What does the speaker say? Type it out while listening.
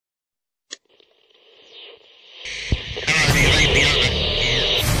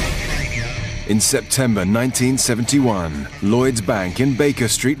In September 1971, Lloyd's Bank in Baker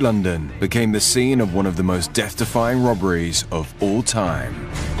Street, London, became the scene of one of the most death-defying robberies of all time.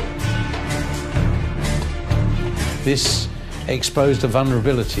 This exposed a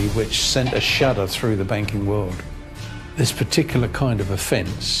vulnerability which sent a shudder through the banking world. This particular kind of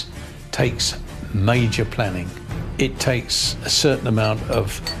offence takes major planning. It takes a certain amount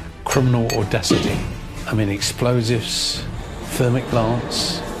of criminal audacity. I mean, explosives, thermic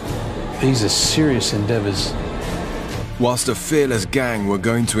lance, these are serious endeavours. Whilst a fearless gang were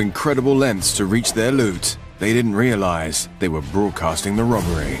going to incredible lengths to reach their loot, they didn't realise they were broadcasting the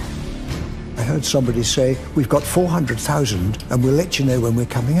robbery. I heard somebody say, "We've got 400,000 and we'll let you know when we're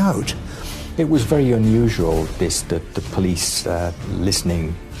coming out." It was very unusual, the police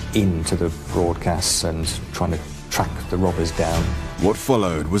listening in to the broadcasts and trying to track the robbers down. What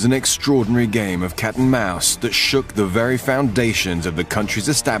followed was an extraordinary game of cat and mouse that shook the very foundations of the country's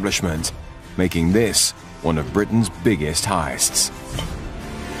establishment, making this one of Britain's biggest heists.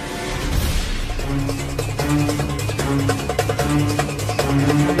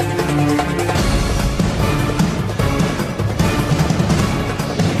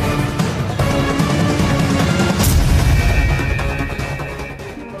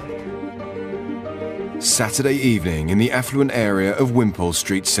 Saturday evening in the affluent area of Wimpole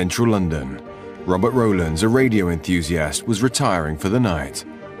Street, central London. Robert Rowlands, a radio enthusiast, was retiring for the night.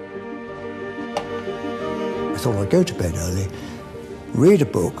 I thought I'd go to bed early, read a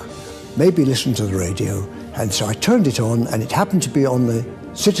book, maybe listen to the radio, and so I turned it on, and it happened to be on the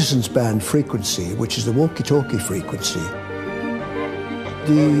Citizens Band frequency, which is the walkie-talkie frequency.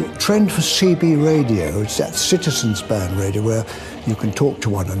 The trend for CB radio, it's that Citizens Band radio where you can talk to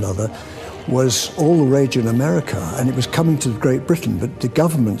one another, was all the rage in America, and it was coming to Great Britain, but the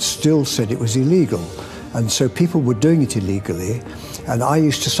government still said it was illegal. And so people were doing it illegally, and I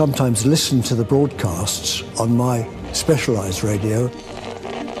used to sometimes listen to the broadcasts on my specialised radio,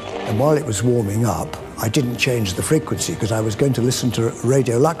 and while it was warming up, I didn't change the frequency because I was going to listen to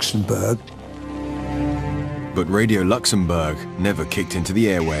Radio Luxembourg. But Radio Luxembourg never kicked into the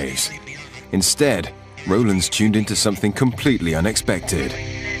airwaves. Instead, Rowlands tuned into something completely unexpected.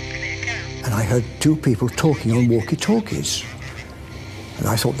 And I heard two people talking on walkie-talkies. And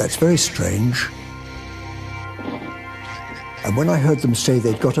I thought, that's very strange. And when I heard them say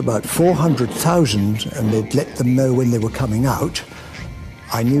they'd got about 400,000 and they'd let them know when they were coming out,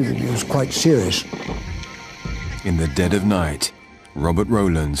 I knew that it was quite serious. In the dead of night, Robert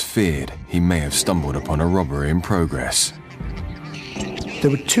Rowlands feared he may have stumbled upon a robbery in progress.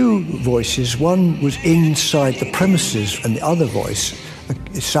 There were two voices. One was inside the premises, and the other voice,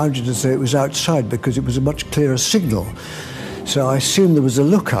 it sounded as though it was outside because it was a much clearer signal. So I assumed there was a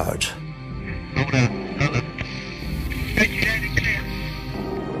lookout.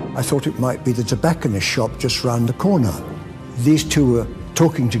 I thought it might be the tobacconist shop just round the corner. These two were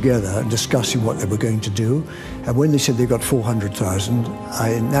talking together and discussing what they were going to do, and when they said they got 400,000,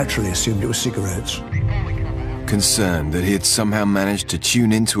 I naturally assumed it was cigarettes. Concerned that he had somehow managed to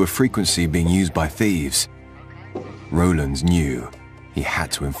tune into a frequency being used by thieves, Rowlands knew he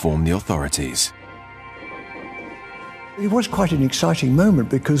had to inform the authorities. It was quite an exciting moment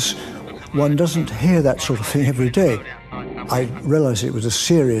because one doesn't hear that sort of thing every day. I realised it was a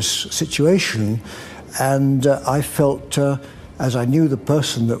serious situation, and I felt, as I knew the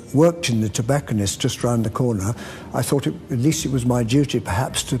person that worked in the tobacconist just round the corner, I thought at least it was my duty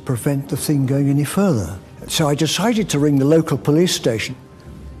perhaps to prevent the thing going any further. So I decided to ring the local police station.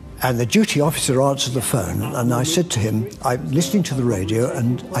 And the duty officer answered the phone, and I said to him, "I'm listening to the radio,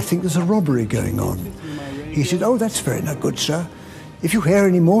 and I think there's a robbery going on." He said, "Oh, that's very no good, sir. If you hear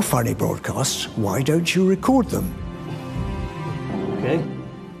any more funny broadcasts, why don't you record them?" Okay.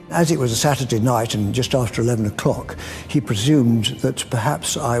 As it was a Saturday night and just after 11 o'clock, he presumed that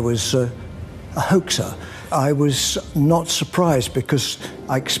perhaps I was a hoaxer. I was not surprised because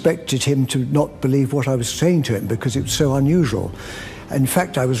I expected him to not believe what I was saying to him because it was so unusual. In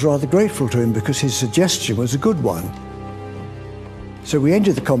fact, I was rather grateful to him because his suggestion was a good one. So we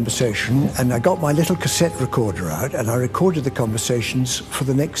ended the conversation, and I got my little cassette recorder out, and I recorded the conversations for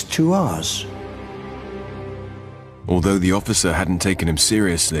the next 2 hours. Although the officer hadn't taken him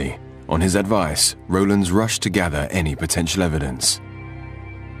seriously, on his advice, Rowlands rushed to gather any potential evidence.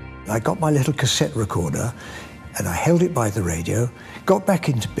 I got my little cassette recorder, and I held it by the radio, got back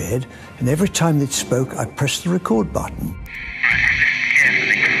into bed, and every time they spoke, I pressed the record button.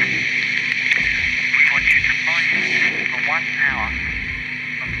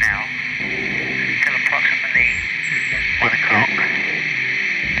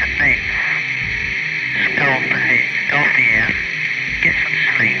 Get some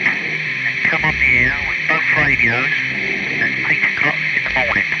sleep and come Yeah, with both radios at 8 o'clock in the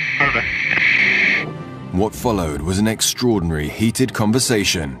morning. Over. What followed was an extraordinary heated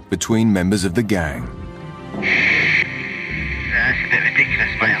conversation between members of the gang. That's a bit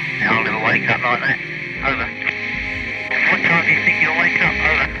ridiculous, mate. I'll never wake up like that. Over. What time do you think you'll wake up?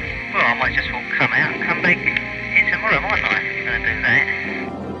 Over. Well, I might just come out and come back in tomorrow, mightn't I? I'm going to do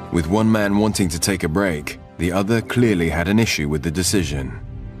that. With one man wanting to take a break, the other clearly had an issue with the decision.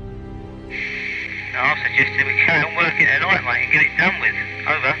 I suggested we go and work it tonight, mate, and get it done with.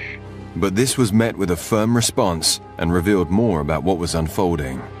 Over. But this was met with a firm response and revealed more about what was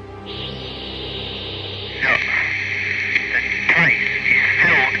unfolding. Look, the place is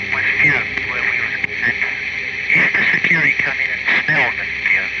filled with fumes where we was, and if the security come in and smell the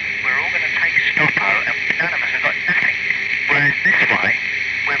fumes, we're all going to take stoppo and none of us have got nothing. Whereas this way,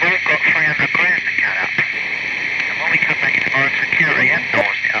 we've all got 300 grand to cut up. And when we come back in tomorrow, security and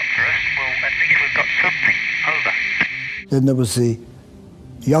doors it up for us, well, at least we've got something. Over. Then there was the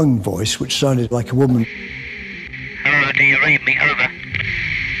young voice, which sounded like a woman. Hello, do you read me? Over.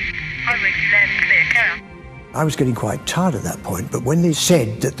 I read you loud and clear. Carry on. I was getting quite tired at that point, but when they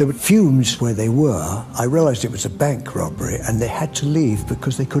said that there were fumes where they were, I realised it was a bank robbery and they had to leave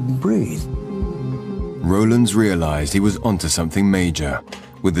because they couldn't breathe. Rowlands realized he was onto something major.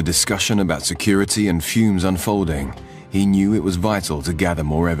 With the discussion about security and fumes unfolding, he knew it was vital to gather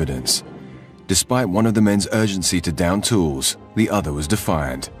more evidence. Despite one of the men's urgency to down tools, the other was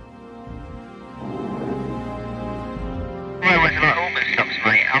defiant. Railways are like organ stops,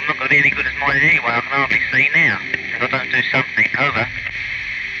 mate. I'm not going to be any good as mine anyway. I can hardly see now. If I don't do something. Over.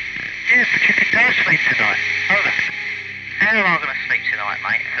 Yeah, but you can go to sleep tonight. Over. How am I going to sleep tonight,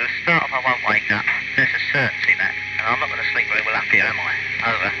 mate? For a start off, I won't wake up. There's a certainty that. And I'm not going to sleep very well up here, am I?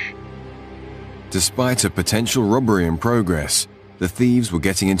 Over. Despite a potential robbery in progress, the thieves were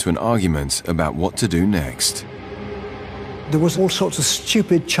getting into an argument about what to do next. There was all sorts of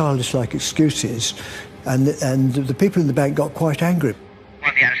stupid, childish-like excuses, and the people in the bank got quite angry.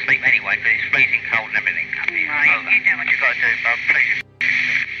 Won't be able to sleep anyway, because it's freezing cold and everything. Over. You do what you've got to do, bub, please.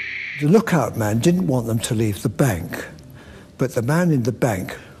 The lookout man didn't want them to leave the bank, but the man in the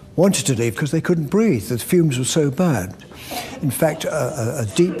bank wanted to leave because they couldn't breathe. The fumes were so bad. In fact, a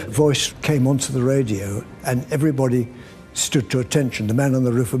deep voice came onto the radio, and everybody stood to attention. The man on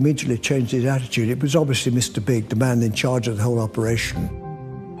the roof immediately changed his attitude. It was obviously Mr. Big, the man in charge of the whole operation. It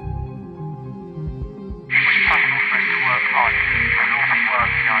was possible for us to work on a normal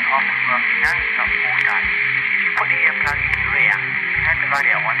working on office working days, not 4 days. If you put the earplugs in your ear, you had the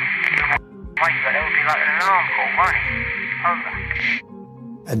radio on, wait, but it would be like an alarm call, won't it? Over.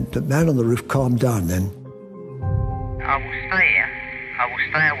 And the man on the roof calmed down then. I will stay here. I will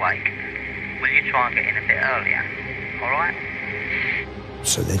stay awake. Will you try and get in a bit earlier? All right?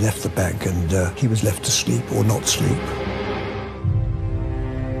 So they left the bank and he was left to sleep or not sleep.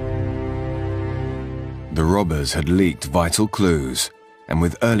 The robbers had leaked vital clues, and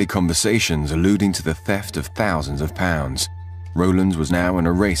with early conversations alluding to the theft of thousands of pounds, Rowlands was now in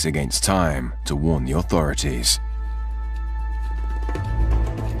a race against time to warn the authorities.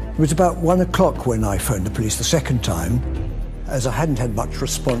 It was about 1 o'clock when I phoned the police the second time. As I hadn't had much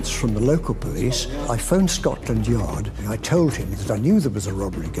response from the local police, I phoned Scotland Yard and I told him that I knew there was a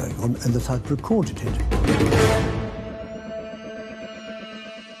robbery going on and that I'd recorded it.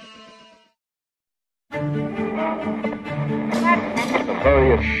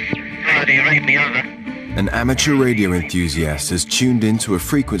 Hello, do you read me? Over. An amateur radio enthusiast has tuned into a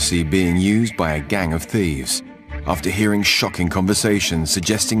frequency being used by a gang of thieves. After hearing shocking conversations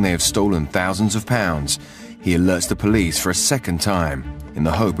suggesting they have stolen thousands of pounds, he alerts the police for a second time in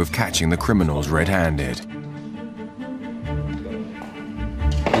the hope of catching the criminals red-handed.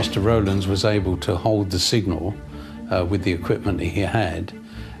 Mr. Rowlands was able to hold the signal with the equipment he had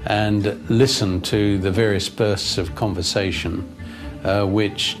and listen to the various bursts of conversation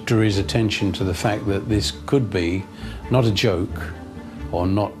which drew his attention to the fact that this could be not a joke or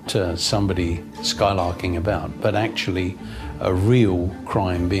not somebody skylarking about, but actually a real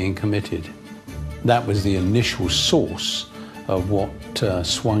crime being committed. That was the initial source of what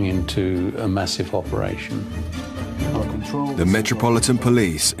swung into a massive operation. The Metropolitan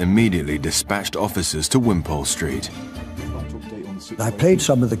Police immediately dispatched officers to Wimpole Street. I played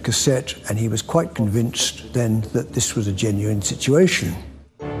some of the cassette and he was quite convinced then that this was a genuine situation.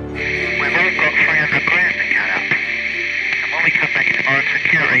 We've all got 300 grand to cut up. And when we come back in tomorrow,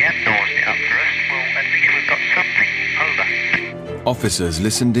 security and doors it up for us, well, at least we've got something. Over. Officers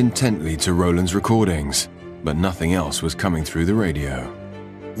listened intently to Rowlands' recordings, but nothing else was coming through the radio.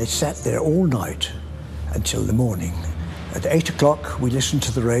 They sat there all night until the morning, At 8 o'clock, we listened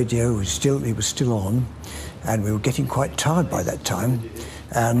to the radio. He was still on, and we were getting quite tired by that time.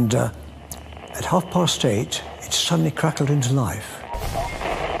 And at 8:30, it suddenly crackled into life.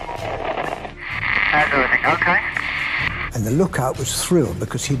 How's everything? Okay. And the lookout was thrilled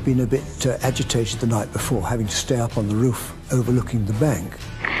because he'd been a bit agitated the night before, having to stay up on the roof overlooking the bank.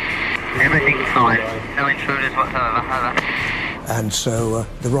 Everything's fine. No intruders whatsoever. Over. And so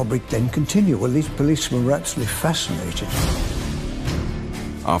the robbery then continued. Well, these policemen were absolutely fascinated.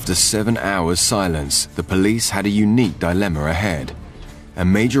 After 7 hours' silence, the police had a unique dilemma ahead. A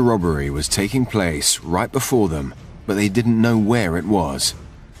major robbery was taking place right before them, but they didn't know where it was.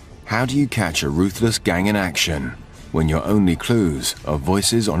 How do you catch a ruthless gang in action when your only clues are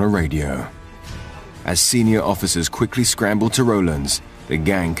voices on a radio? As senior officers quickly scrambled to Rowlands, the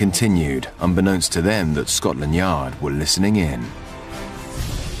gang continued, unbeknownst to them that Scotland Yard were listening in.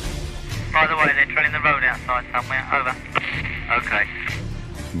 By the way, they're treading the road outside somewhere. Over. Okay.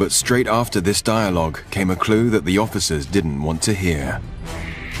 But straight after this dialogue came a clue that the officers didn't want to hear.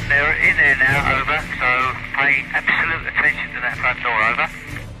 They're in there now. Over. So pay absolute attention to that front door. Over.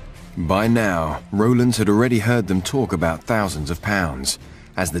 By now, Rowlands had already heard them talk about thousands of pounds.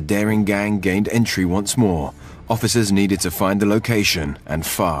 As the daring gang gained entry once more, officers needed to find the location, and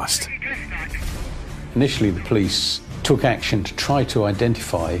fast. Initially, the police took action to try to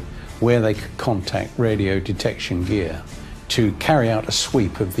identify where they could contact radio detection gear to carry out a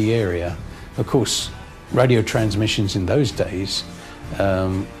sweep of the area. Of course, radio transmissions in those days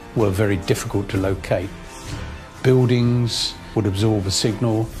were very difficult to locate. Buildings would absorb a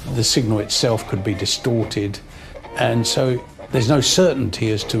signal, the signal itself could be distorted, and so there's no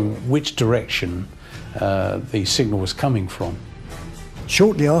certainty as to which direction the signal was coming from.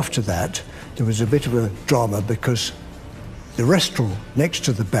 Shortly after that, there was a bit of a drama because the restaurant next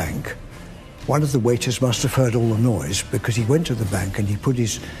to the bank, one of the waiters must have heard all the noise because he went to the bank and he put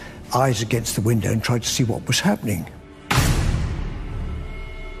his eyes against the window and tried to see what was happening.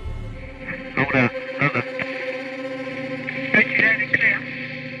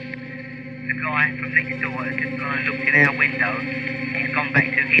 From next door has just gone and looked in our window. He's gone back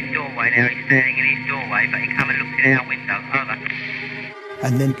to his doorway now. He's standing in his doorway, but he come and looked in our window. Over.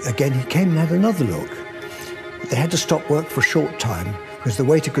 And then again he came and had another look. They had to stop work for a short time because the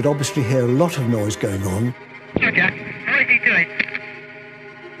waiter could obviously hear a lot of noise going on. Okay, what is he doing?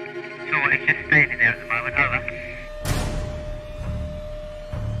 So he's just standing there at the moment. Over.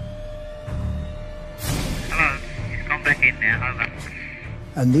 Hello, he's gone back in now. Over.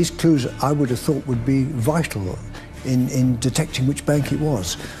 And these clues, I would have thought, would be vital in detecting which bank it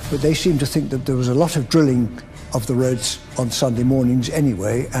was. But they seemed to think that there was a lot of drilling of the roads on Sunday mornings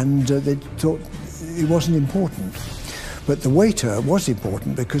anyway, and they thought it wasn't important. But the waiter was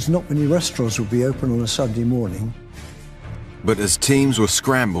important because not many restaurants would be open on a Sunday morning. But as teams were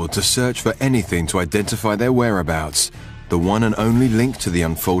scrambled to search for anything to identify their whereabouts, the one and only link to the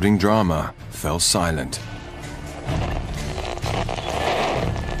unfolding drama fell silent.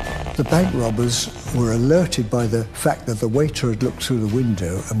 The bank robbers were alerted by the fact that the waiter had looked through the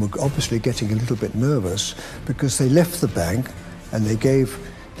window and were obviously getting a little bit nervous because they left the bank and they gave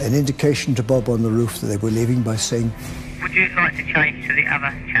an indication to Bob on the roof that they were leaving by saying, "Would you like to change to the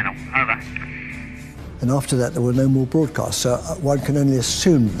other channel?" Over. And after that there were no more broadcasts, so one can only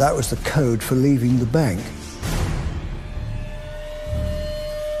assume that was the code for leaving the bank.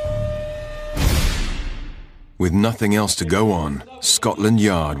 With nothing else to go on, Scotland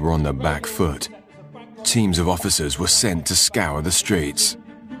Yard were on the back foot. Teams of officers were sent to scour the streets.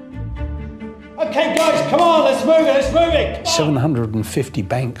 Okay guys, come on, let's move it! 750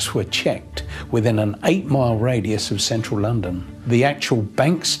 banks were checked within an 8-mile radius of central London. The actual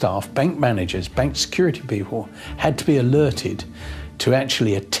bank staff, bank managers, bank security people had to be alerted to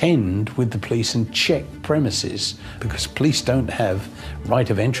actually attend with the police and check premises because police don't have right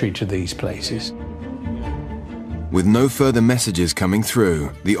of entry to these places. With no further messages coming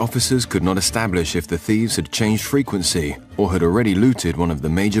through, the officers could not establish if the thieves had changed frequency or had already looted one of the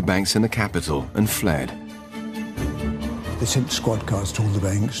major banks in the capital and fled. They sent squad cars to all the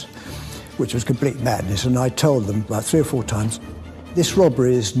banks, which was complete madness, and I told them about 3 or 4 times, this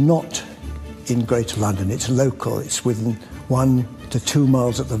robbery is not in Greater London, it's local, it's within 1 to 2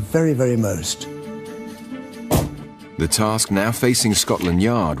 miles at the very, very most. The task now facing Scotland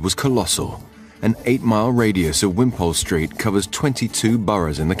Yard was colossal. An 8-mile radius of Wimpole Street covers 22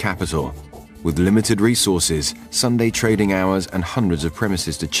 boroughs in the capital. With limited resources, Sunday trading hours and hundreds of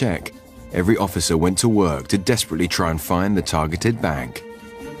premises to check, every officer went to work to desperately try and find the targeted bank.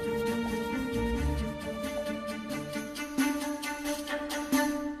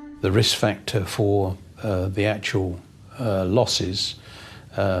 The risk factor for the actual losses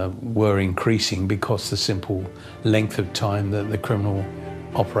were increasing because the simple length of time that the criminal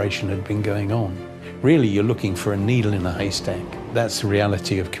operation had been going on. Really, you're looking for a needle in a haystack. That's the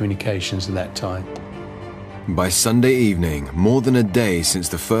reality of communications at that time. By Sunday evening, more than a day since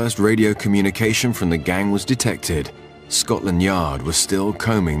the first radio communication from the gang was detected, Scotland Yard was still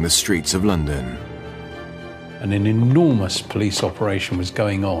combing the streets of London. And an enormous police operation was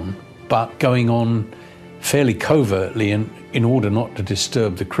going on, but going on fairly covertly in order not to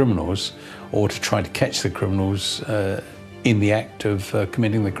disturb the criminals or to try to catch the criminals in the act of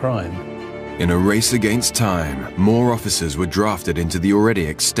committing the crime. In a race against time, more officers were drafted into the already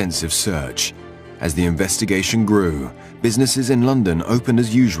extensive search. As the investigation grew, businesses in London opened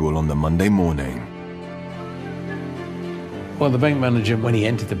as usual on the Monday morning. Well, the bank manager, when he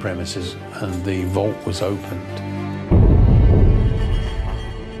entered the premises and the vault was opened,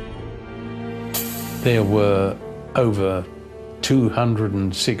 there were over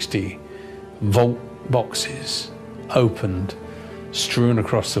 260 vault boxes opened, strewn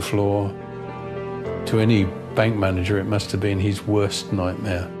across the floor. To any bank manager, it must have been his worst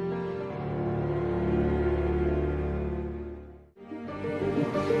nightmare.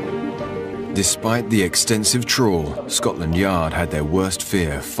 Despite the extensive trawl, Scotland Yard had their worst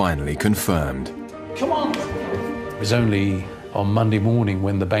fear finally confirmed. Come on! It was only on Monday morning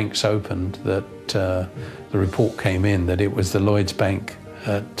when the banks opened that the report came in that it was the Lloyds Bank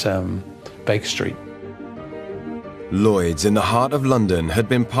at Baker Street. Lloyds, in the heart of London, had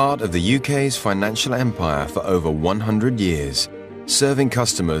been part of the UK's financial empire for over 100 years, serving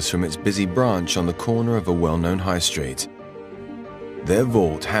customers from its busy branch on the corner of a well-known high street. Their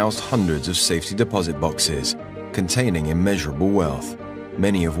vault housed hundreds of safety deposit boxes containing immeasurable wealth,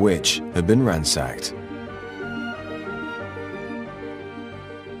 many of which had been ransacked.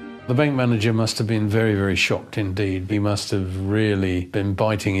 The bank manager must have been very, very shocked indeed. He must have really been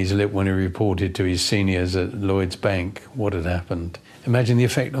biting his lip when he reported to his seniors at Lloyds Bank what had happened. Imagine the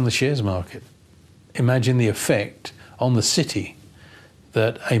effect on the shares market. Imagine the effect on the city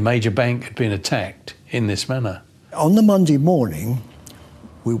that a major bank had been attacked in this manner. On the Monday morning,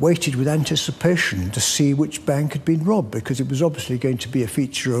 we waited with anticipation to see which bank had been robbed, because it was obviously going to be a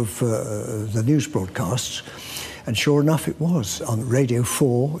feature of the news broadcasts. And sure enough, it was. On Radio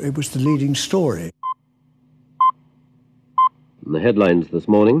 4, it was the leading story. The headlines this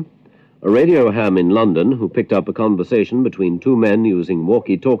morning: a radio ham in London who picked up a conversation between two men using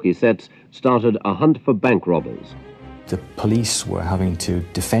walkie-talkie sets started a hunt for bank robbers. The police were having to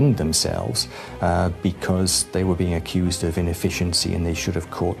defend themselves because they were being accused of inefficiency and they should have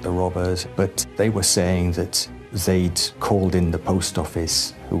caught the robbers. But they were saying that they'd called in the post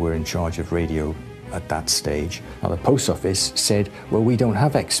office, who were in charge of radio at that stage. Now, the post office said, well, we don't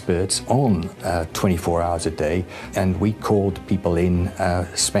have experts on 24 hours a day, and we called people in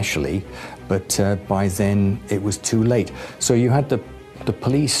specially, but by then it was too late. So you had the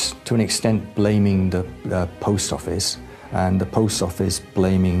police, to an extent, blaming the post office, and the post office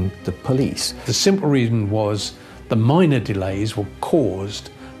blaming the police. The simple reason was the minor delays were caused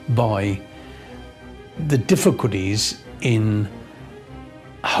by the difficulties in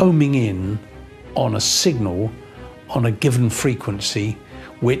homing in on a signal on a given frequency,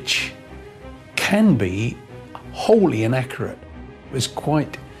 which can be wholly inaccurate. It was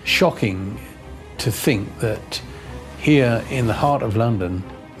quite shocking to think that here in the heart of London,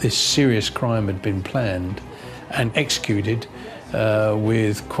 this serious crime had been planned and executed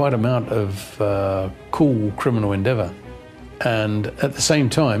with quite an amount of cool criminal endeavour. And at the same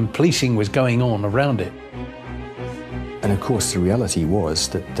time, policing was going on around it. And of course, the reality was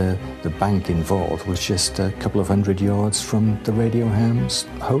that the bank involved was just a couple of 100 yards from the radio ham's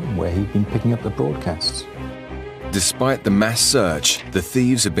home, where he'd been picking up the broadcasts. Despite the mass search, the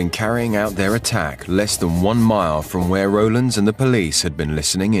thieves had been carrying out their attack less than 1 mile from where Rowlands and the police had been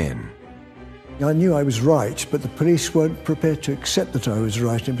listening in. I knew I was right, but the police weren't prepared to accept that I was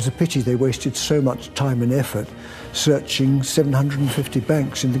right. It was a pity they wasted so much time and effort searching 750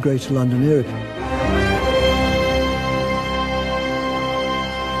 banks in the Greater London area.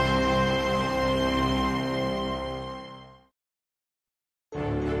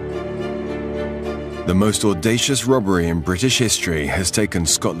 The most audacious robbery in British history has taken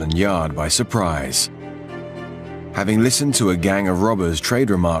Scotland Yard by surprise. Having listened to a gang of robbers trade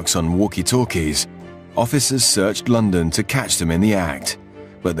remarks on walkie-talkies, officers searched London to catch them in the act,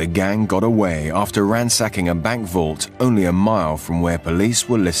 but the gang got away after ransacking a bank vault only a mile from where police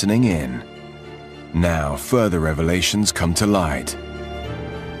were listening in. Now, further revelations come to light.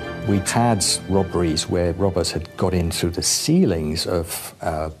 We'd had robberies where robbers had got in through the ceilings of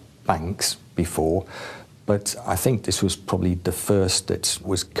banks before, But I think this was probably the first that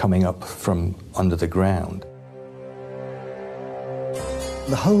was coming up from under the ground.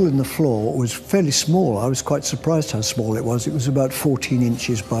 The hole in the floor was fairly small. I was quite surprised how small it was. It was about 14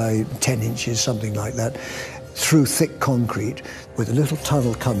 inches by 10 inches, something like that, through thick concrete with a little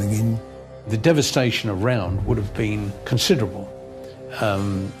tunnel coming in. The devastation around would have been considerable.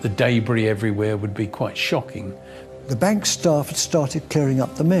 The debris everywhere would be quite shocking. The bank staff had started clearing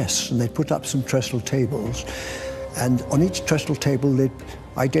up the mess, and they put up some trestle tables, and on each trestle table they'd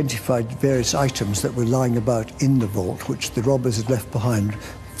identified various items that were lying about in the vault, which the robbers had left behind,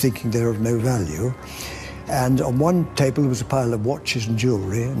 thinking they're of no value. And on one table was a pile of watches and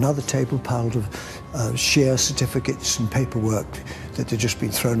jewellery, another table piled of share certificates and paperwork that had just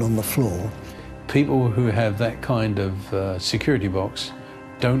been thrown on the floor. People who have that kind of security box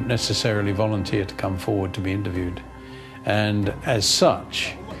don't necessarily volunteer to come forward to be interviewed. And as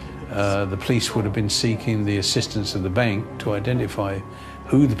such, the police would have been seeking the assistance of the bank to identify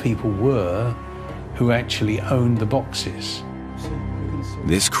who the people were who actually owned the boxes.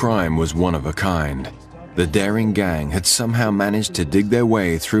 This crime was one of a kind. The daring gang had somehow managed to dig their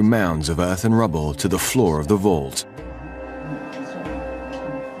way through mounds of earth and rubble to the floor of the vault.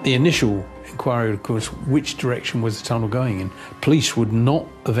 The initial inquiry, of course, which direction was the tunnel going in? Police would not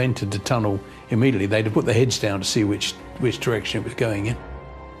have entered the tunnel immediately. They'd have put their heads down to see which direction it was going in.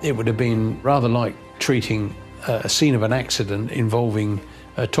 It would have been rather like treating a scene of an accident involving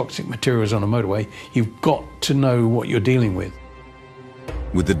toxic materials on a motorway. You've got to know what you're dealing with.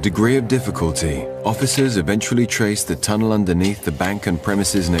 With a degree of difficulty, officers eventually traced the tunnel underneath the bank and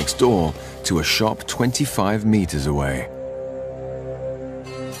premises next door to a shop 25 meters away.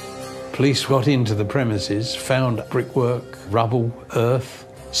 Police got into the premises, found brickwork, rubble, earth,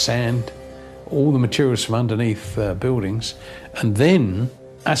 sand, all the materials from underneath buildings, and then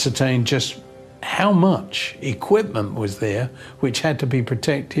ascertained just how much equipment was there which had to be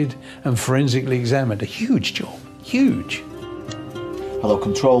protected and forensically examined. A huge job, huge. Hello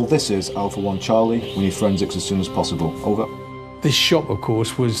Control, this is Alpha 1 Charlie. We need forensics as soon as possible. Over. This shop, of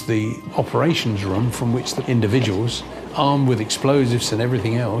course, was the operations room from which the individuals, armed with explosives and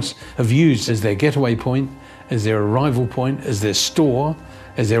everything else, have used as their getaway point, as their arrival point, as their store,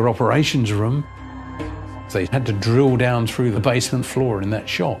 as their operations room. They had to drill down through the basement floor in that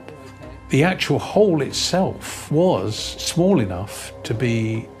shop. The actual hole itself was small enough to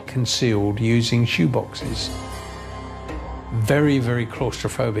be concealed using shoeboxes. Very, very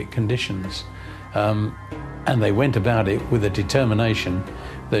claustrophobic conditions. And they went about it with a determination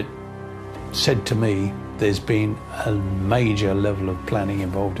that said to me, there's been a major level of planning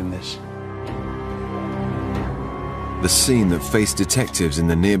involved in this. The scene that faced detectives in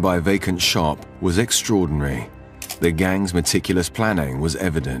the nearby vacant shop was extraordinary. The gang's meticulous planning was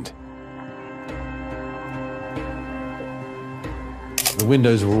evident. The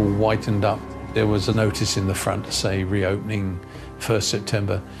windows were all whitened up. There was a notice in the front to say reopening 1st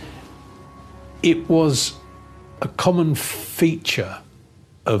September. It was a common feature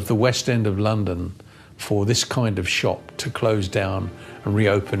of the West End of London for this kind of shop to close down and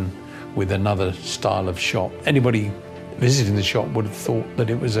reopen with another style of shop. Anybody visiting the shop would have thought that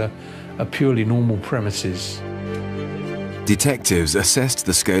it was a purely normal premises. Detectives assessed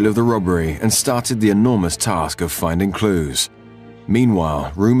the scale of the robbery and started the enormous task of finding clues.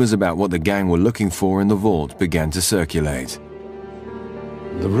 Meanwhile, rumors about what the gang were looking for in the vault began to circulate.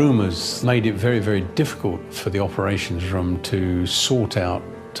 The rumors made it very, very difficult for the operations room to sort out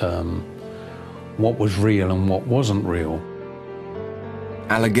what was real and what wasn't real.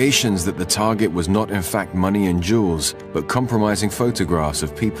 Allegations that the target was not in fact money and jewels, but compromising photographs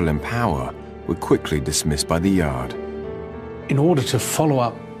of people in power were quickly dismissed by the Yard. In order to follow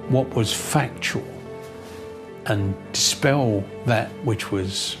up what was factual and dispel that which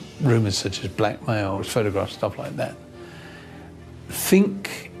was rumours such as blackmail, photographs, stuff like that,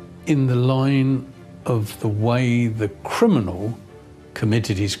 think in the line of the way the criminal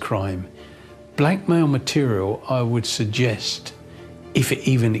committed his crime. Blackmail material, I would suggest, if it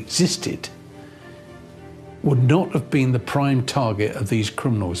even existed, would not have been the prime target of these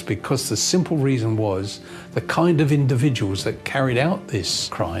criminals, because the simple reason was the kind of individuals that carried out this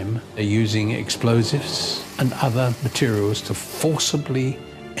crime are using explosives and other materials to forcibly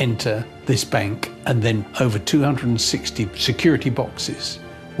enter this bank, and then over 260 security boxes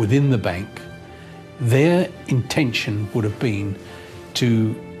within the bank. Their intention would have been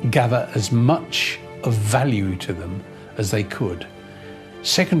to gather as much of value to them as they could.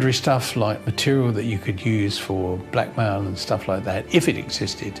 Secondary stuff like material that you could use for blackmail and stuff like that, if it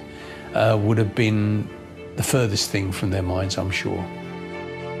existed, would have been the furthest thing from their minds, I'm sure.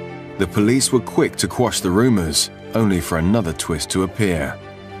 The police were quick to quash the rumours, only for another twist to appear.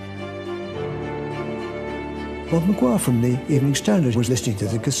 Bob Maguire from the Evening Standard was listening to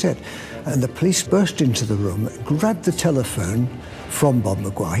the cassette, and the police burst into the room, grabbed the telephone from Bob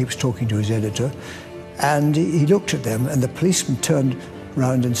Maguire. He was talking to his editor, and he looked at them, and the policeman turned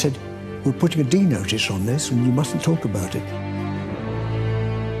round and said, "We're putting a D notice on this, and you mustn't talk about it."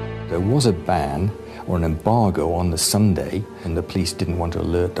 There was a ban or an embargo on the Sunday, and the police didn't want to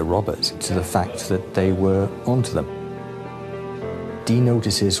alert the robbers to the fact that they were onto them.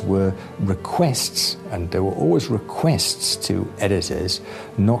 D-notices were requests, and there were always requests to editors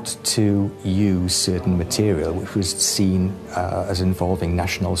not to use certain material which was seen as involving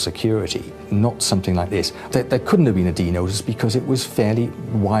national security. Not something like this. There couldn't have been a D-notice because it was fairly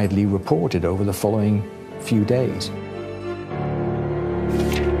widely reported over the following few days.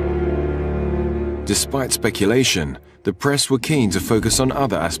 Despite speculation, the press were keen to focus on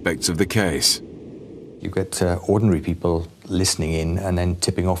other aspects of the case. You get ordinary people listening in and then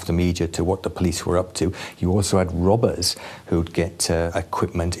tipping off the media to what the police were up to. You also had robbers who'd get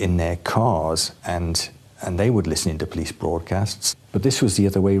equipment in their cars and they would listen into police broadcasts. But this was the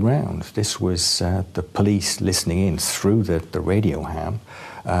other way round. This was the police listening in through the radio ham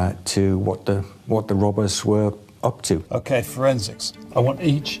to what the robbers were up to. Okay, forensics. I want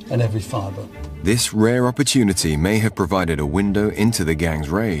each and every fibre. This rare opportunity may have provided a window into the gang's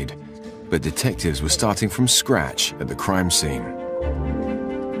raid, but detectives were starting from scratch at the crime scene.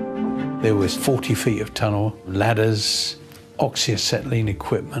 There was 40 feet of tunnel, ladders, oxyacetylene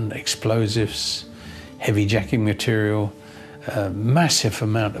equipment, explosives, heavy jacking material, a massive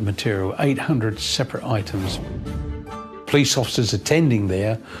amount of material, 800 separate items. Police officers attending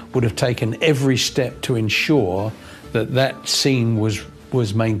there would have taken every step to ensure that that scene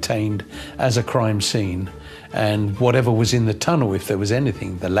was maintained as a crime scene, and whatever was in the tunnel, if there was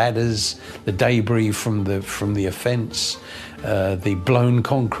anything, the ladders, the debris from the offence, the blown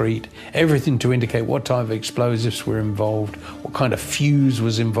concrete, everything to indicate what type of explosives were involved, what kind of fuse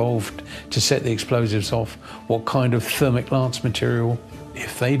was involved to set the explosives off, what kind of thermic lance material.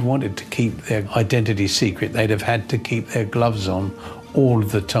 If they'd wanted to keep their identity secret, they'd have had to keep their gloves on all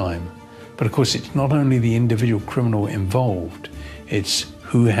the time. But of course, it's not only the individual criminal involved, it's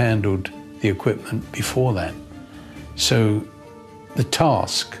who handled the equipment before that. So the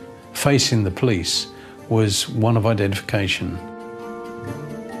task facing the police was one of identification.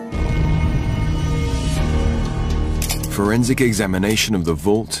 Forensic examination of the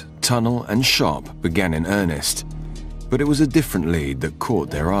vault, tunnel and shop began in earnest, but it was a different lead that caught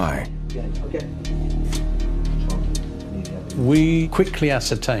their eye. We quickly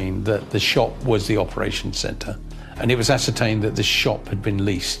ascertained that the shop was the operations centre, and it was ascertained that the shop had been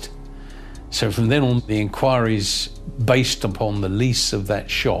leased. So from then on, the inquiries based upon the lease of that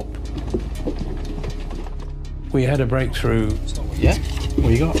shop. We had a breakthrough. Yeah?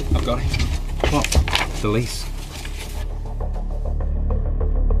 What you got? I've got it. What? The lease.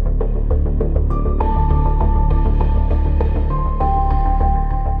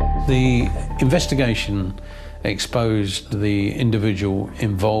 The investigation exposed the individual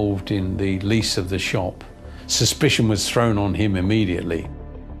involved in the lease of the shop. Suspicion was thrown on him immediately.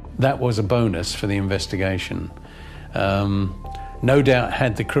 That was a bonus for the investigation. No doubt,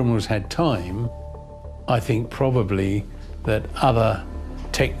 had the criminals had time, I think probably that other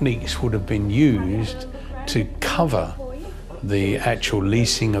techniques would have been used to cover the actual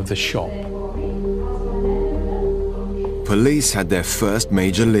leasing of the shop. Police had their first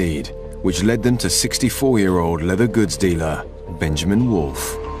major lead, which led them to 64-year-old leather goods dealer Benjamin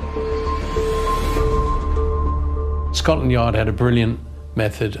Wolfe. Scotland Yard had a brilliant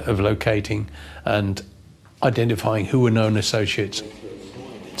method of locating and identifying who were known associates.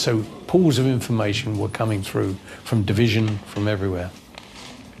 So pools of information were coming through from division, from everywhere.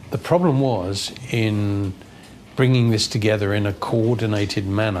 The problem was in bringing this together in a coordinated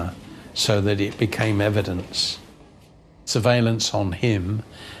manner so that it became evidence. Surveillance on him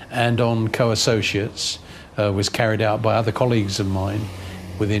and on co-associates was carried out by other colleagues of mine.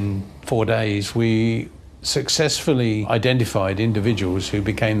 Within 4 days, we successfully identified individuals who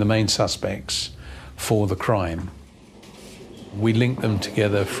became the main suspects for the crime. We linked them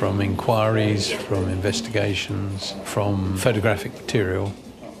together from inquiries, from investigations, from photographic material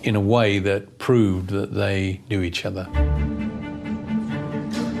in a way that proved that they knew each other.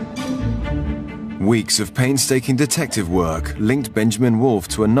 Weeks of painstaking detective work linked Benjamin Wolfe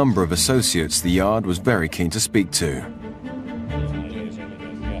to a number of associates the Yard was very keen to speak to.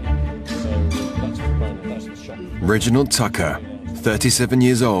 Reginald Tucker, 37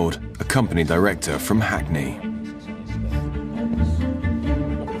 years old, a company director from Hackney.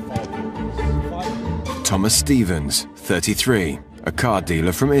 Thomas Stevens, 33, a car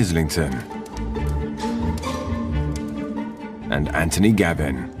dealer from Islington. And Anthony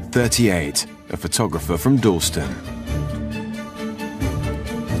Gavin, 38, a photographer from Dalston.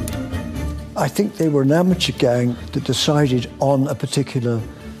 I think they were an amateur gang that decided on a particular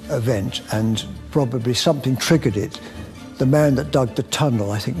event, and probably something triggered it. The man that dug the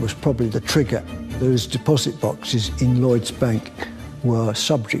tunnel, I think, was probably the trigger. Those deposit boxes in Lloyd's Bank were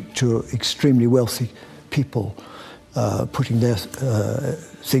subject to extremely wealthy people putting their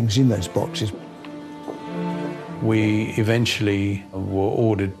things in those boxes. We eventually were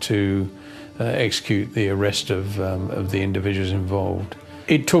ordered to execute the arrest of the individuals involved.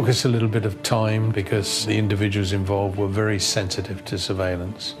 It took us a little bit of time because the individuals involved were very sensitive to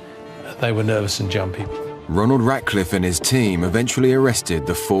surveillance. They were nervous and jumpy. Ronald Ratcliffe and his team eventually arrested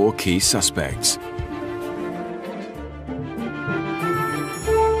the 4 key suspects.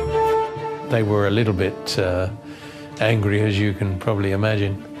 They were a little bit angry, as you can probably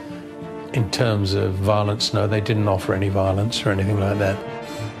imagine. In terms of violence, no, they didn't offer any violence or anything like that.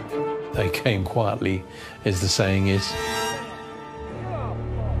 They came quietly, as the saying is.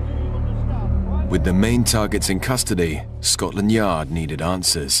 With the main targets in custody, Scotland Yard needed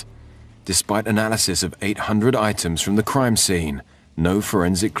answers. Despite analysis of 800 items from the crime scene, no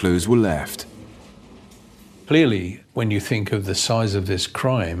forensic clues were left. Clearly, when you think of the size of this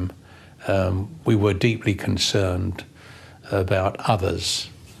crime, we were deeply concerned about others,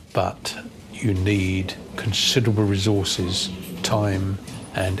 but you need considerable resources, time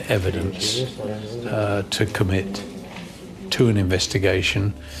and evidence to commit to an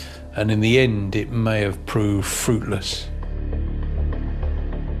investigation, and in the end it may have proved fruitless.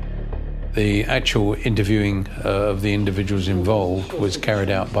 The actual interviewing of the individuals involved was carried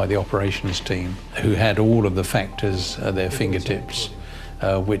out by the operations team, who had all of the factors at their fingertips,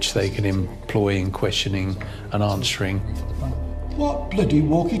 which they could employ in questioning and answering. What bloody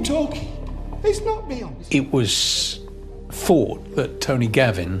walkie-talkie? It's not me on this. It was thought that Tony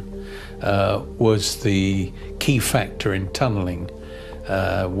Gavin was the key factor in tunnelling,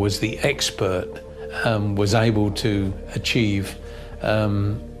 was the expert, was able to achieve a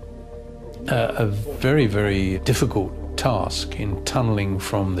very, very difficult task in tunnelling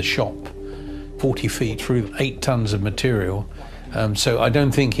from the shop 40 feet through 8 tons of material. So I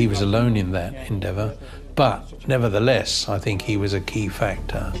don't think he was alone in that endeavour, but nevertheless, I think he was a key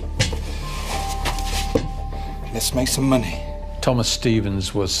factor. Let's make some money. Thomas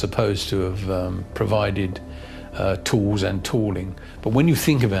Stevens was supposed to have provided tools and tooling, but when you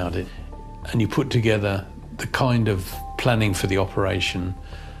think about it and you put together the kind of planning for the operation,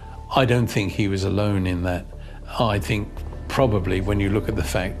 I don't think he was alone in that. I think probably when you look at the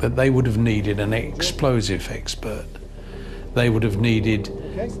fact that they would have needed an explosive expert. They would have needed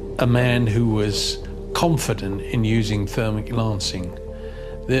a man who was confident in using thermic lancing.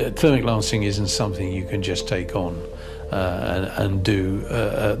 The thermic lancing isn't something you can just take on and do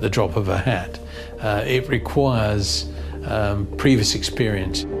at the drop of a hat. It requires previous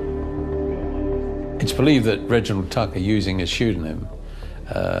experience. It's believed that Reginald Tucker, using a pseudonym,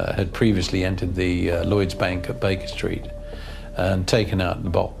 had previously entered the Lloyd's Bank at Baker Street and taken out the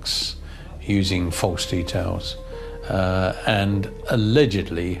box using false details, and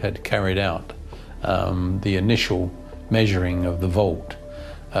allegedly had carried out the initial measuring of the vault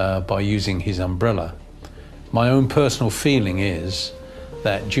by using his umbrella. My own personal feeling is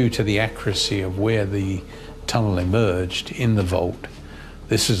that due to the accuracy of where the tunnel emerged in the vault,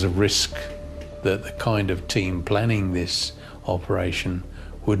 this is a risk that the kind of team planning this operation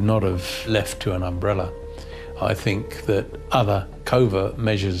would not have left to an umbrella. I think that other covert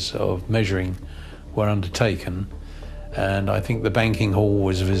measures of measuring were undertaken, and I think the banking hall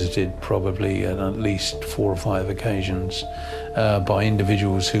was visited probably at least 4 or 5 occasions by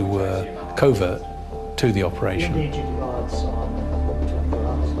individuals who were covert to the operation.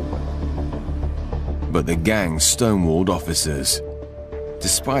 But the gang stonewalled officers.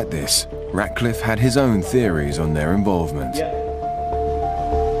 Despite this, Ratcliffe had his own theories on their involvement.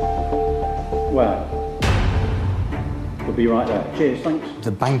 Well, we'll be right there. Cheers, thanks.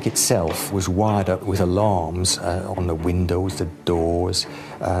 The bank itself was wired up with alarms on the windows, the doors,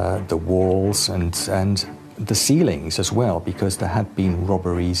 the walls, and the ceilings as well, because there had been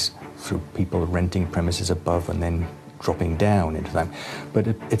robberies through people renting premises above and then dropping down into them. But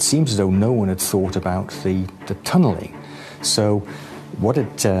it seems as though no one had thought about the tunnelling. So what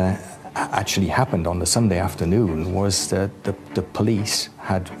had actually happened on the Sunday afternoon was that the police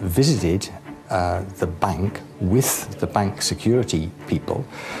had visited the bank with the bank security people.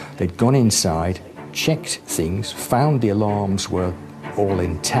 They'd gone inside, checked things, found the alarms were all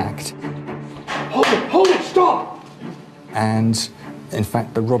intact. Hold it, stop! And in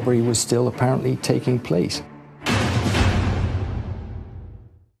fact, the robbery was still apparently taking place.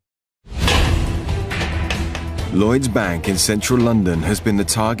 Lloyd's Bank in central London has been the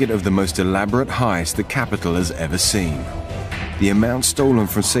target of the most elaborate heist the capital has ever seen. The amount stolen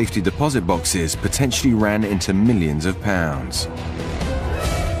from safety deposit boxes potentially ran into millions of pounds.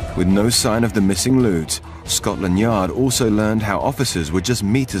 With no sign of the missing loot, Scotland Yard also learned how officers were just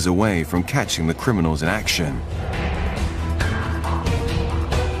meters away from catching the criminals in action.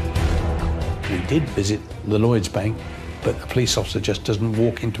 We did visit the Lloyd's Bank, but the police officer just doesn't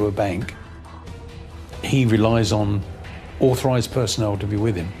walk into a bank. He relies on authorised personnel to be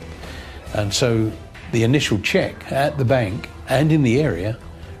with him. And so the initial check at the bank and in the area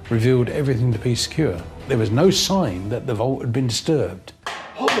revealed everything to be secure. There was no sign that the vault had been disturbed.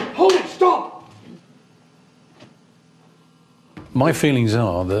 Hold it, stop! My feelings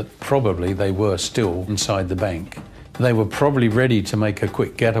are that probably they were still inside the bank. They were probably ready to make a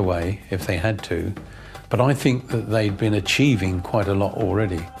quick getaway if they had to, but I think that they'd been achieving quite a lot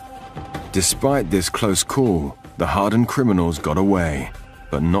already. Despite this close call, the hardened criminals got away,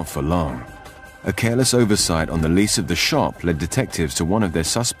 but not for long. A careless oversight on the lease of the shop led detectives to one of their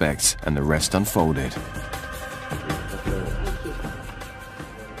suspects, and the rest unfolded.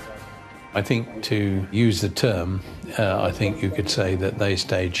 I think, to use the term, I think you could say that they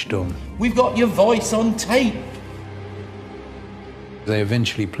staged Dawn. We've got your voice on tape. They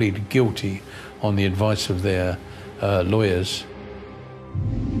eventually pleaded guilty on the advice of their lawyers.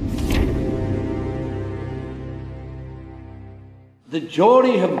 The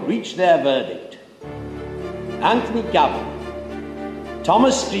jury have reached their verdict. Anthony Gavin,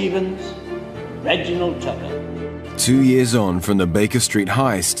 Thomas Stevens, Reginald Tucker. 2 years on from the Baker Street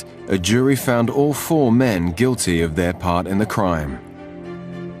heist, a jury found all 4 men guilty of their part in the crime.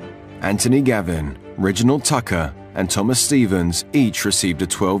 Anthony Gavin, Reginald Tucker, and Thomas Stevens each received a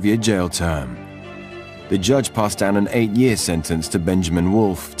 12-year jail term. The judge passed down an 8-year sentence to Benjamin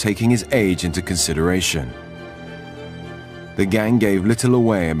Wolfe, taking his age into consideration. The gang gave little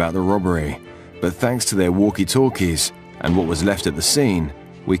away about the robbery, but thanks to their walkie-talkies and what was left at the scene,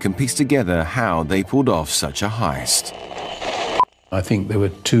 we can piece together how they pulled off such a heist. I think there were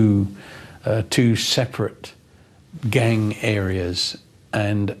two separate gang areas,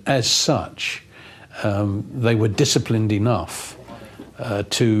 and as such, they were disciplined enough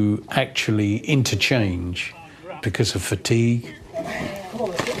to actually interchange because of fatigue.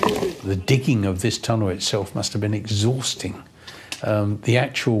 The digging of this tunnel itself must have been exhausting. The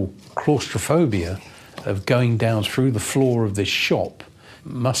actual claustrophobia of going down through the floor of this shop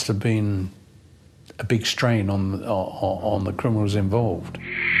must have been a big strain on the criminals involved. I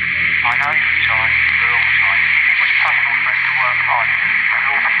know you're tired, you're all tired. It was possible for us to work hard, and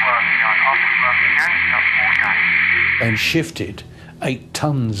all the work done. I've been working non-stop all day. And shifted 8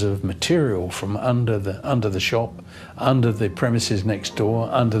 tons of material from under the shop, under the premises next door,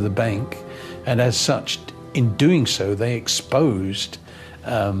 under the bank, and as such, in doing so, they exposed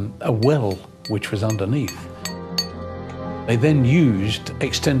a well which was underneath. They then used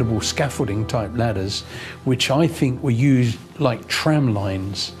extendable scaffolding type ladders, which I think were used like tram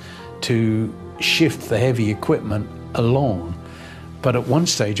lines to shift the heavy equipment along. But at one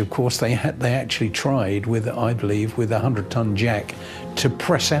stage, of course, they actually tried with, I believe, with a 100-ton jack to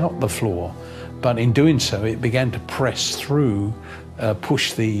press out the floor. But in doing so, it began to press through,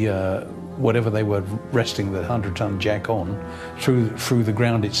 push the whatever they were resting the 100-ton jack on through the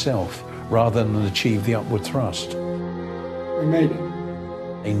ground itself, rather than achieve the upward thrust. We made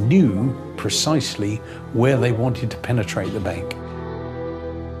it. They knew precisely where they wanted to penetrate the bank.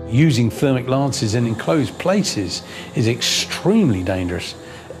 Using thermic lances in enclosed places is extremely dangerous,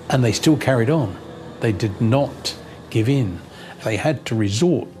 and they still carried on. They did not give in. They had to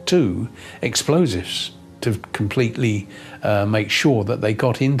resort to explosives to completely make sure that they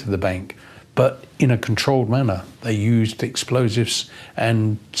got into the bank, but in a controlled manner. They used explosives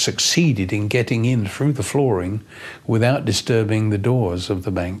and succeeded in getting in through the flooring without disturbing the doors of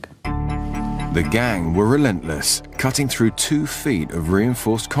the bank. The gang were relentless, cutting through 2 feet of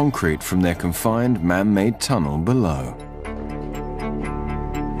reinforced concrete from their confined man-made tunnel below.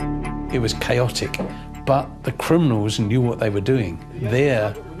 It was chaotic, but the criminals knew what they were doing.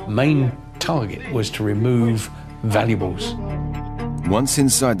 Their main target was to remove valuables. Once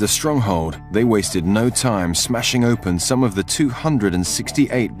inside the stronghold, they wasted no time smashing open some of the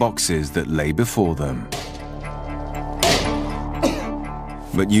 268 boxes that lay before them.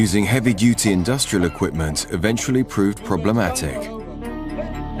 But using heavy-duty industrial equipment eventually proved problematic. I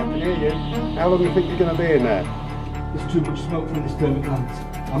can hear you. How long do you think you're going to be in there? There's too much smoke from this thermic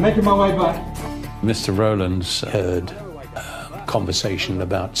lance. I'm making my way back. Mr. Rowlands heard a conversation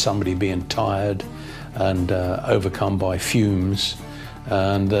about somebody being tired and overcome by fumes,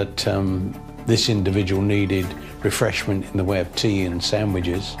 and that this individual needed refreshment in the way of tea and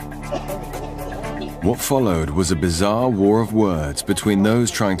sandwiches. What followed was a bizarre war of words between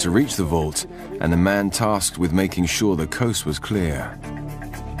those trying to reach the vault and the man tasked with making sure the coast was clear.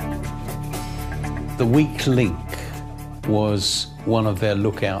 The weak link was one of their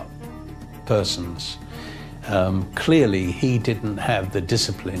lookout persons. Clearly, he didn't have the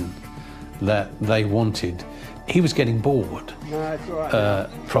discipline that they wanted. He was getting bored,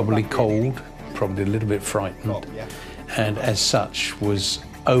 probably cold, probably a little bit frightened, and as such was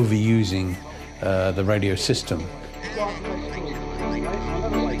overusing the radio system.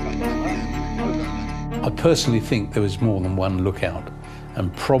 I personally think there was more than one lookout,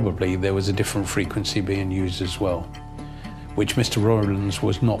 and probably there was a different frequency being used as well, which Mr. Rowlands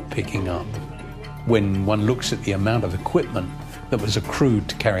was not picking up. When one looks at the amount of equipment that was accrued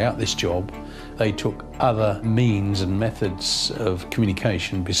to carry out this job, they took other means and methods of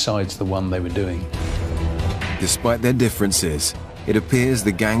communication besides the one they were doing. Despite their differences, it appears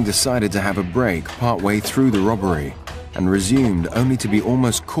the gang decided to have a break partway through the robbery and resumed only to be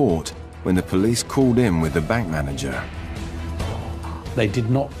almost caught when the police called in with the bank manager. They did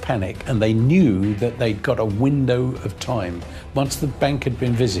not panic, and they knew that they'd got a window of time. Once the bank had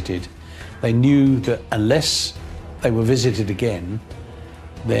been visited, they knew that unless they were visited again,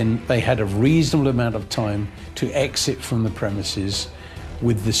 then they had a reasonable amount of time to exit from the premises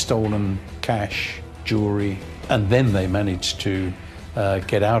with the stolen cash, jewellery, and then they managed to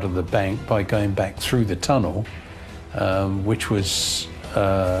get out of the bank by going back through the tunnel, which was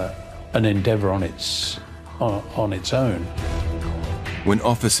an endeavour on its own. When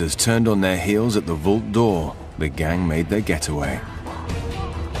officers turned on their heels at the vault door, the gang made their getaway.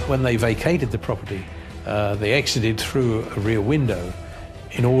 When they vacated the property, they exited through a rear window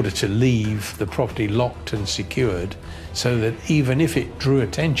in order to leave the property locked and secured, so that even if it drew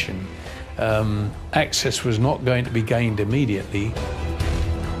attention, access was not going to be gained immediately.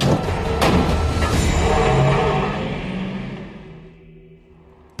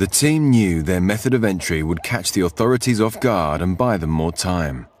 The team knew their method of entry would catch the authorities off guard and buy them more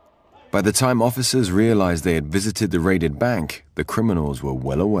time. By the time officers realized they had visited the raided bank, the criminals were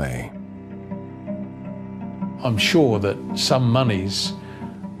well away. I'm sure that some monies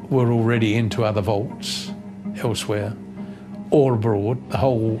were already into other vaults elsewhere or abroad. The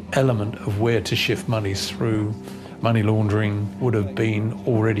whole element of where to shift monies through, money laundering, would have been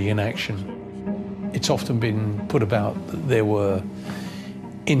already in action. It's often been put about that there were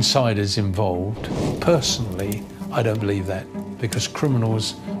insiders involved. Personally, I don't believe that, because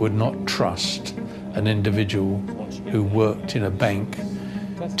criminals would not trust an individual who worked in a bank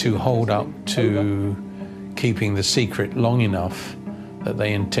to hold up to keeping the secret long enough that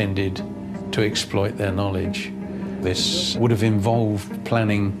they intended to exploit their knowledge. This would have involved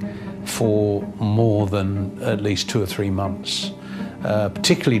planning for more than at least 2 or 3 months,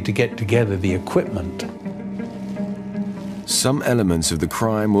 particularly to get together the equipment. Some elements of the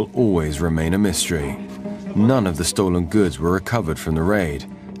crime will always remain a mystery. None of the stolen goods were recovered from the raid,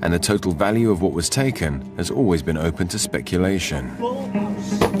 and the total value of what was taken has always been open to speculation.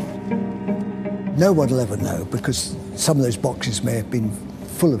 No one will ever know, because some of those boxes may have been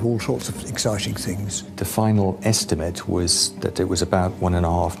full of all sorts of exciting things. The final estimate was that it was about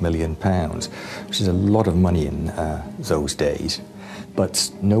 £1.5 million, which is a lot of money in those days.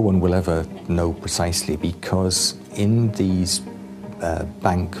 But no one will ever know precisely, because in these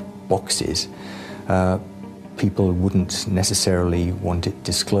bank boxes, people wouldn't necessarily want it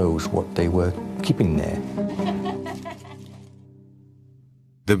disclosed what they were keeping there.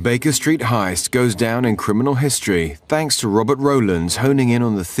 The Baker Street heist goes down in criminal history thanks to Robert Rowlands honing in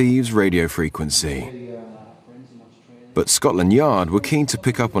on the thieves' radio frequency. But Scotland Yard were keen to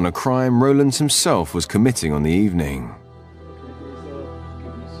pick up on a crime Rowlands himself was committing on the evening.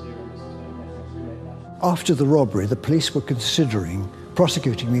 After the robbery, the police were considering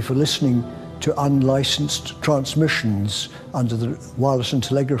prosecuting me for listening to unlicensed transmissions under the Wireless and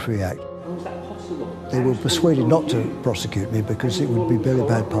Telegraphy Act. They were persuaded not to prosecute me because it would be very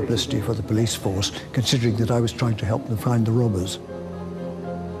bad publicity for the police force, considering that I was trying to help them find the robbers.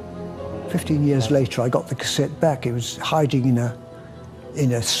 15 years later, I got the cassette back. It was hiding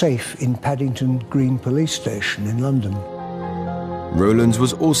in a safe in Paddington Green Police Station in London. Rowlands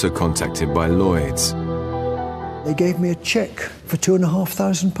was also contacted by Lloyds. They gave me a cheque for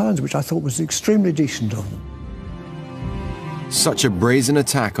 £2,500, which I thought was extremely decent of them. Such a brazen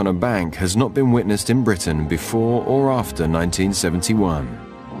attack on a bank has not been witnessed in Britain before or after 1971.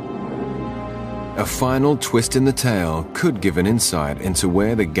 A final twist in the tale could give an insight into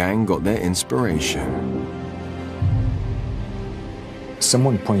where the gang got their inspiration.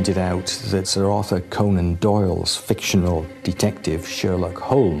 Someone pointed out that Sir Arthur Conan Doyle's fictional detective Sherlock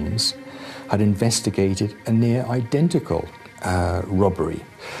Holmes had investigated a near identical robbery.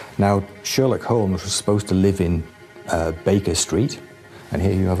 Now, Sherlock Holmes was supposed to live in Baker Street, and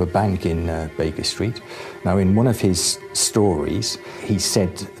here you have a bank in Baker Street. Now, in one of his stories, he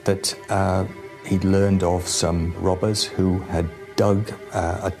said that he'd learned of some robbers who had dug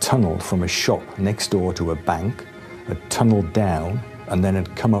a tunnel from a shop next door to a bank, had tunneled down, and then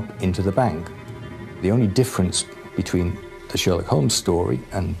had come up into the bank. The only difference between the Sherlock Holmes story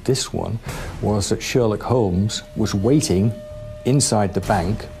and this one was that Sherlock Holmes was waiting inside the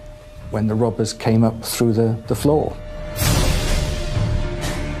bank when the robbers came up through the floor.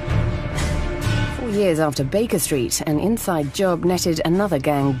 4 years after Baker Street, an inside job netted another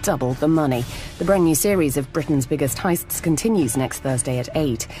gang double the money. The brand new series of Britain's biggest heists continues next Thursday at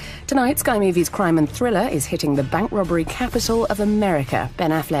 8. Tonight, Sky Movies' crime and thriller is hitting the bank robbery capital of America.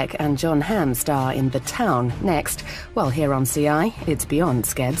 Ben Affleck and Jon Hamm star in The Town next, while here on CI, it's beyond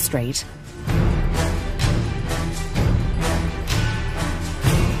scared straight.